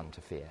 he's the one to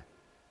fear.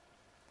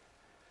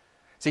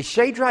 See,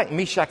 Shadrach,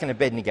 Meshach, and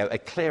Abednego are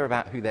clear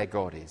about who their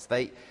God is.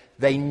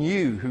 They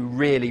knew who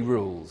really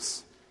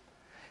rules.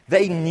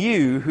 They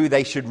knew who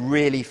they should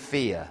really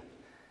fear.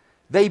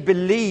 They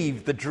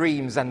believed the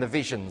dreams and the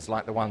visions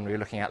like the one we were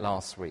looking at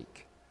last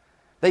week.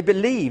 They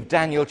believed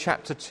Daniel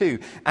chapter 2,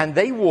 and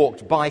they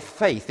walked by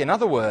faith. In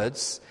other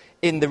words,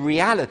 in the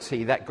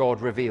reality that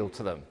God revealed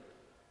to them.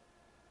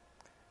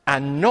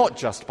 And not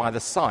just by the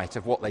sight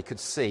of what they could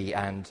see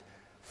and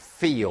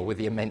feel with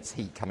the immense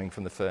heat coming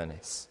from the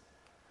furnace.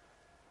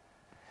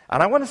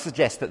 And I want to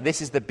suggest that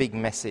this is the big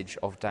message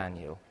of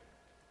Daniel.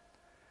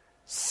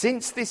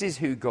 Since this is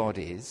who God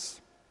is,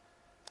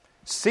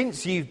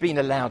 since you've been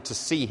allowed to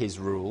see his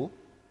rule,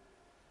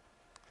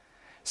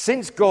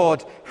 since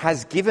God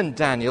has given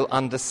Daniel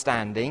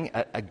understanding,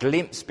 a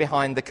glimpse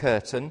behind the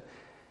curtain,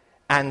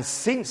 and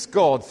since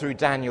God, through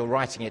Daniel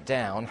writing it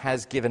down,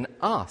 has given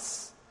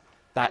us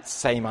that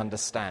same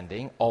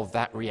understanding of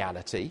that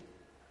reality,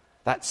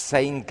 that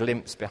same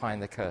glimpse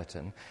behind the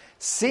curtain,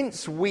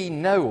 since we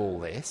know all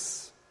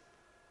this,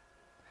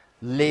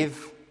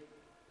 live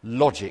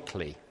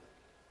logically.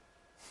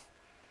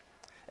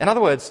 In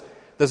other words,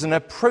 there's an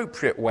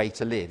appropriate way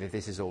to live if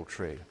this is all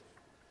true.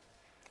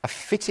 A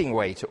fitting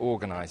way to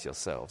organise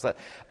yourselves,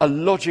 a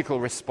logical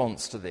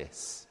response to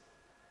this.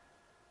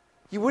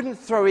 You wouldn't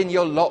throw in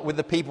your lot with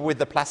the people with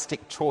the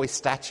plastic toy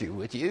statue,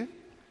 would you?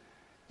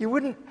 You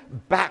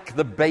wouldn't back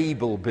the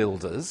Babel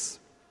builders.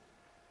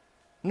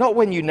 Not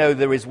when you know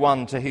there is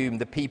one to whom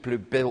the people who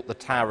built the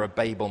Tower of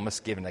Babel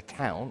must give an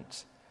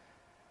account.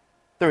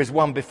 There is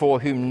one before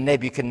whom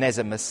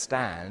Nebuchadnezzar must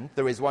stand.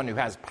 There is one who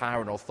has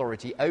power and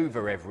authority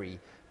over every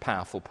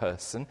powerful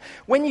person.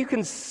 When you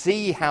can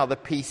see how the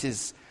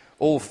pieces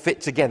all fit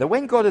together,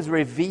 when God has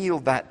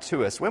revealed that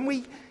to us, when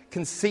we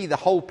can see the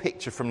whole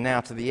picture from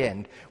now to the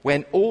end,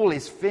 when all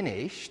is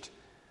finished,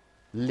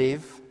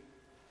 live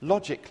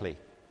logically.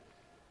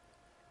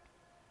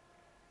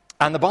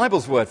 And the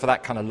Bible's word for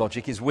that kind of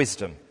logic is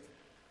wisdom.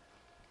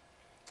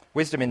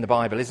 Wisdom in the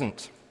Bible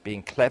isn't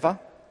being clever,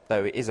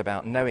 though it is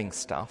about knowing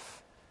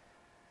stuff.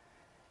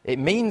 It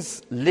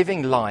means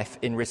living life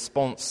in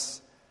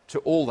response to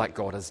all that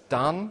God has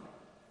done,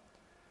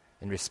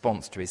 in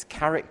response to his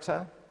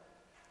character,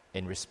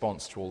 in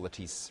response to all that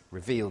he's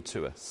revealed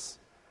to us.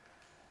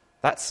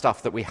 That's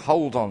stuff that we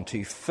hold on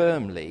to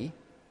firmly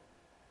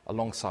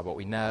alongside what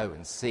we know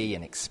and see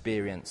and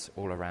experience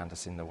all around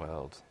us in the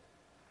world.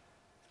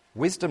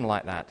 Wisdom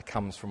like that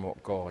comes from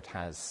what God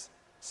has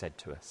said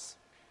to us.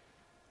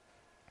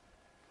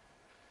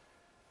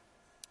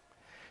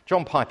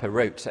 John Piper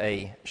wrote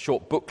a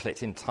short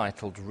booklet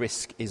entitled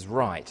Risk is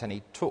Right, and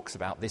he talks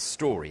about this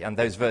story and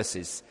those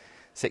verses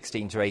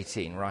 16 to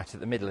 18 right at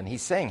the middle, and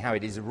he's saying how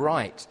it is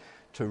right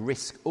to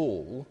risk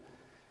all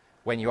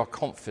when you are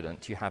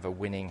confident you have a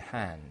winning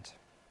hand.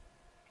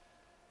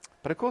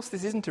 But of course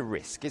this isn't a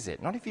risk, is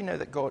it? Not if you know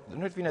the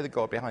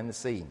God behind the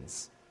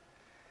scenes.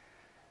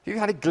 If you've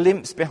had a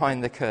glimpse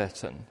behind the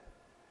curtain,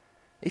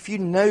 if you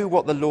know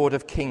what the Lord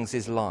of Kings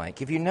is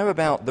like, if you know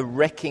about the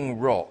wrecking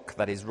rock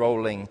that is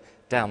rolling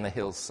down the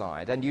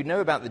hillside, and you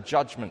know about the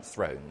judgment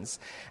thrones,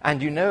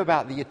 and you know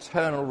about the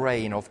eternal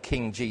reign of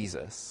King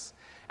Jesus,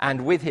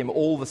 and with him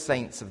all the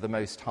saints of the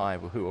Most High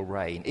who will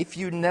reign, if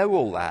you know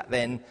all that,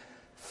 then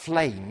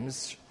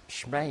flames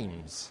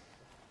schmames.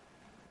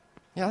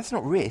 Yeah, that's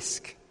not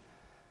risk.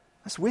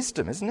 That's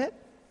wisdom, isn't it?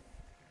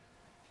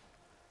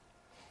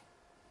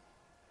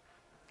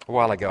 A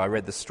while ago, I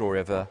read the story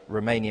of a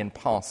Romanian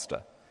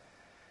pastor.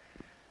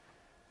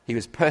 He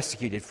was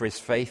persecuted for his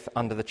faith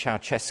under the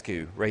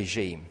Ceausescu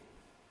regime.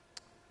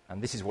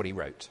 And this is what he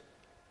wrote.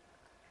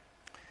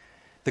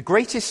 The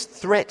greatest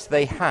threat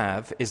they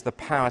have is the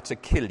power to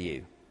kill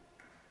you.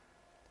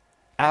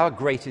 Our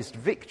greatest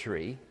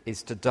victory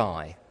is to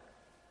die.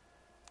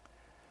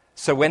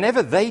 So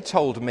whenever they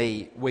told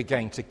me we're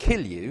going to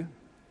kill you,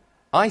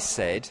 I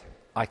said,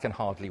 I can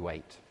hardly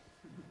wait.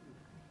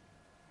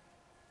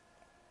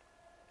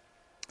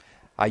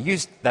 I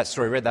read that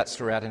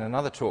story out in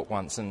another talk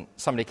once, and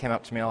somebody came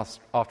up to me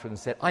afterwards and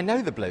said, I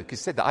know the bloke who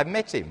said that. I've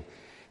met him.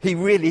 He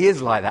really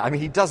is like that. I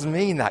mean, he does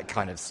mean that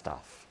kind of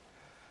stuff.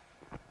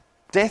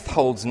 Death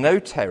holds no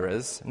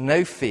terrors,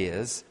 no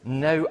fears,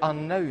 no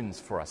unknowns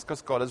for us,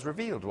 because God has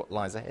revealed what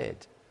lies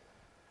ahead.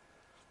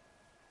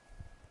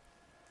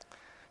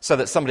 So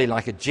that somebody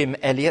like a Jim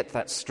Elliot,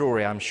 that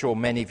story I'm sure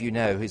many of you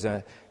know, who's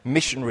a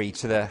missionary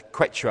to the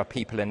Quechua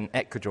people in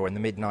Ecuador in the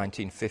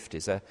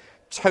mid-1950s, a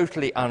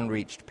totally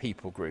unreached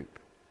people group.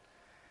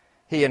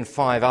 He and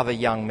 5 other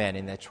young men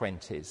in their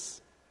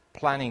 20s,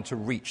 planning to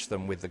reach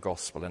them with the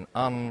gospel, an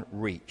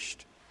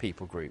unreached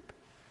people group.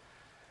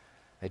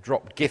 They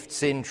dropped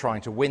gifts in,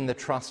 trying to win the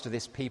trust of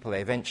this people.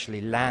 They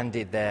eventually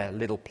landed their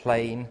little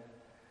plane.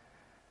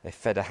 They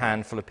fed a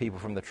handful of people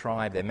from the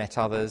tribe. They met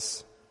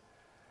others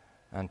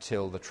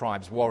until the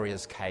tribe's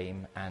warriors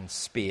came and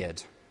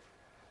speared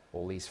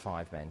all these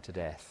 5 men to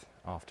death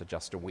after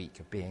just a week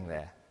of being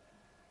there.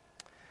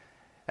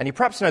 And you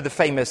perhaps know the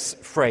famous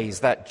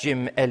phrase that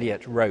Jim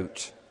Elliot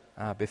wrote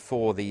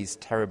before these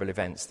terrible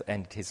events that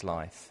ended his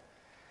life,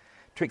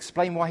 to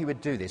explain why he would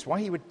do this, why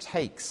he would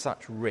take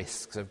such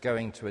risks of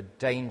going to a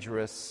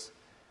dangerous,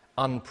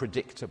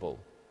 unpredictable,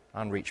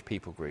 unreached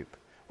people group.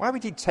 Why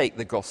would he take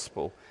the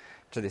gospel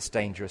to this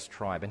dangerous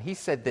tribe? And he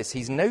said this: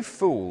 he's no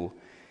fool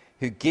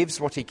who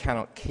gives what he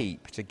cannot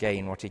keep to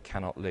gain what he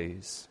cannot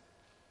lose.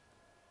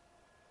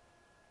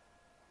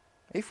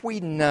 If we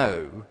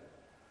know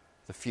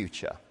the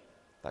future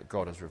that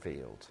God has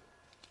revealed,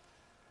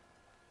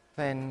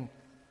 then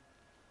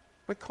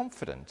we're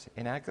confident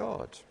in our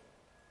God.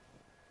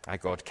 Our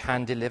God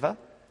can deliver.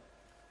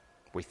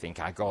 We think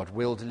our God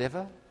will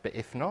deliver, but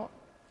if not,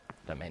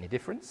 don't make any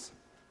difference.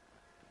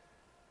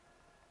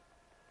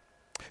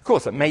 Of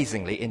course,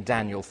 amazingly, in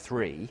Daniel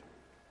 3,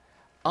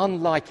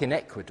 unlike in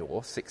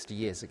Ecuador 60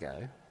 years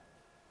ago,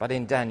 but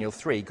in Daniel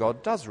 3,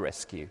 God does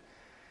rescue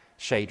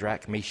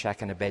Shadrach,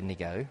 Meshach, and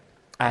Abednego,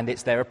 and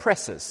it's their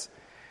oppressors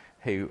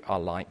who are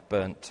like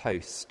burnt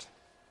toast.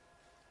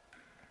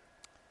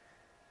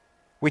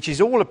 Which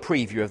is all a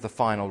preview of the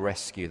final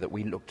rescue that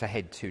we looked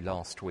ahead to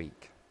last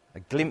week. A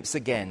glimpse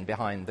again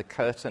behind the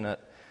curtain at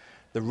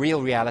the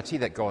real reality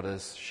that God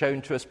has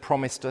shown to us,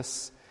 promised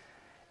us,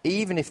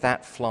 even if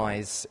that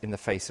flies in the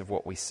face of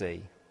what we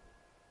see.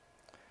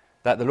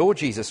 That the Lord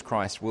Jesus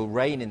Christ will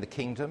reign in the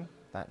kingdom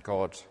that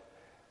God,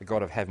 the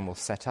God of heaven, will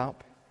set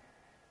up.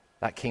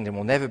 That kingdom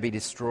will never be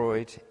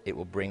destroyed. It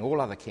will bring all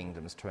other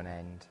kingdoms to an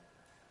end,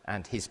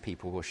 and his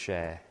people will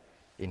share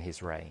in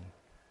his reign.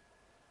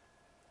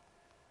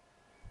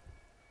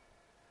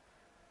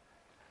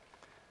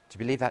 Do you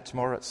believe that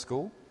tomorrow at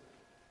school?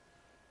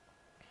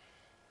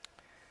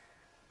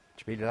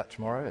 Do you believe that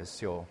tomorrow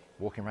as you're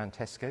walking around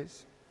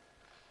Tesco's?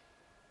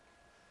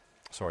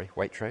 Sorry,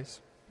 Waitrose.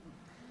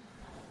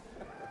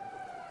 Do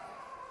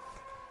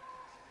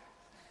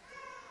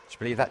you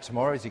believe that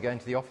tomorrow as you go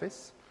into the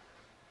office?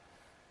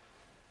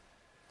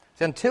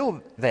 So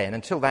until then,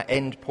 until that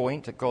end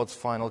point at God's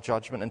final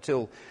judgment,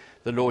 until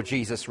the Lord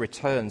Jesus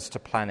returns to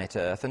planet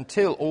Earth,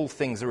 until all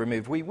things are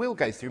removed, we will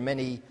go through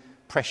many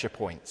pressure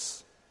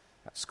points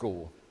at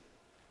school,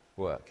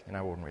 work, in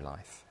our ordinary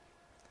life.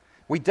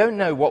 We don't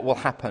know what will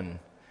happen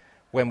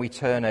when we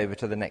turn over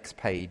to the next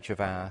page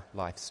of our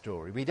life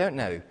story. We don't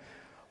know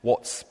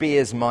what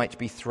spears might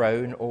be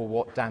thrown or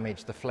what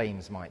damage the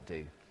flames might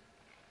do.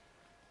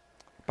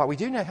 But we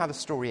do know how the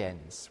story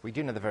ends. We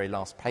do know the very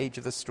last page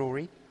of the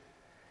story.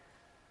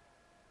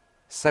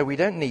 So we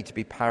don't need to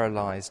be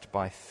paralyzed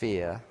by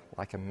fear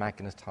like a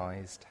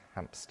magnetized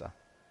hamster.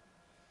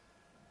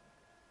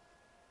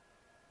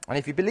 And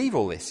if you believe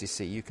all this, you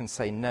see, you can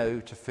say no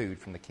to food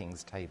from the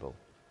king's table.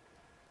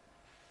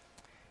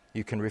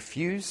 You can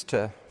refuse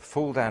to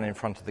fall down in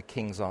front of the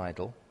king's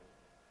idol.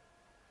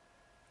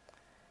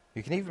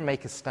 You can even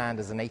make a stand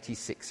as an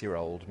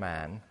 86-year-old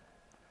man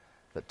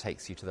that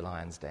takes you to the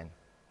lion's den.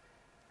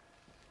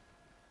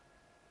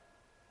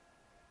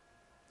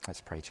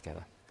 Let's pray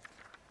together.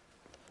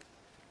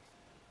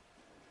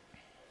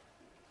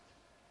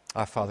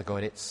 Our Father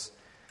God, it's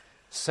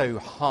so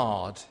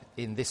hard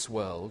in this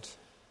world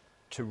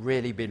to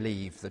really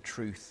believe the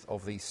truth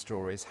of these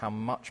stories, how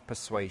much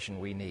persuasion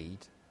we need,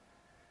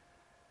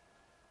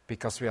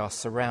 because we are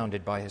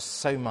surrounded by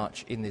so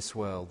much in this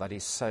world that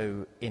is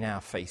so in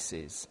our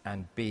faces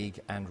and big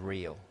and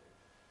real.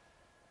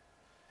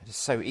 It is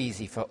so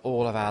easy for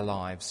all of our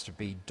lives to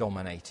be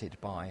dominated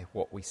by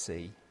what we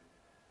see,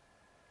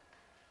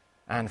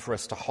 and for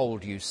us to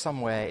hold you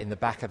somewhere in the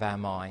back of our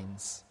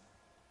minds.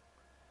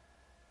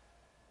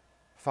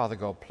 Father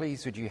God,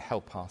 please would you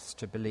help us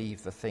to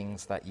believe the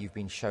things that you've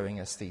been showing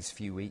us these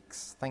few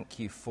weeks. Thank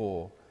you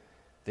for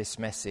this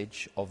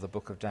message of the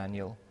book of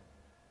Daniel.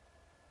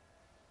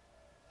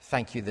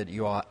 Thank you that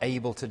you are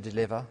able to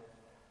deliver.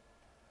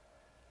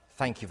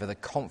 Thank you for the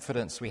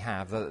confidence we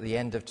have that at the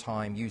end of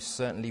time you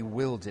certainly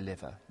will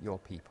deliver your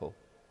people.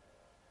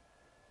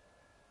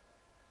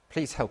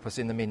 Please help us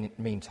in the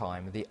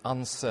meantime with the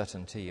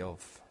uncertainty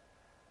of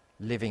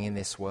living in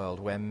this world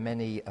where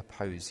many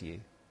oppose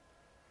you,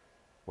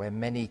 where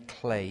many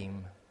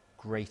claim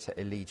greater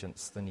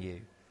allegiance than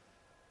you.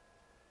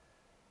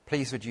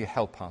 Please would you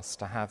help us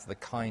to have the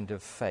kind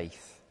of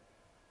faith,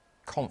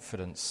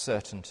 confidence,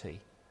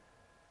 certainty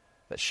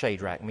that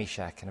Shadrach,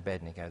 Meshach, and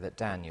Abednego, that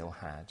Daniel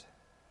had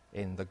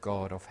in the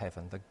God of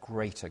heaven, the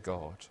greater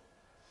God,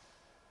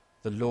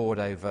 the Lord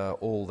over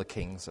all the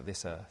kings of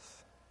this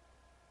earth.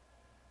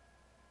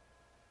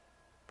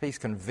 Please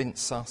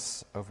convince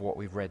us of what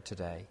we've read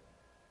today,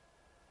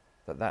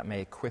 that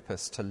may equip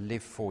us to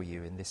live for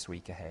you in this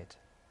week ahead.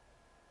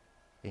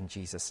 In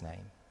Jesus'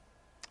 name,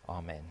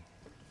 amen.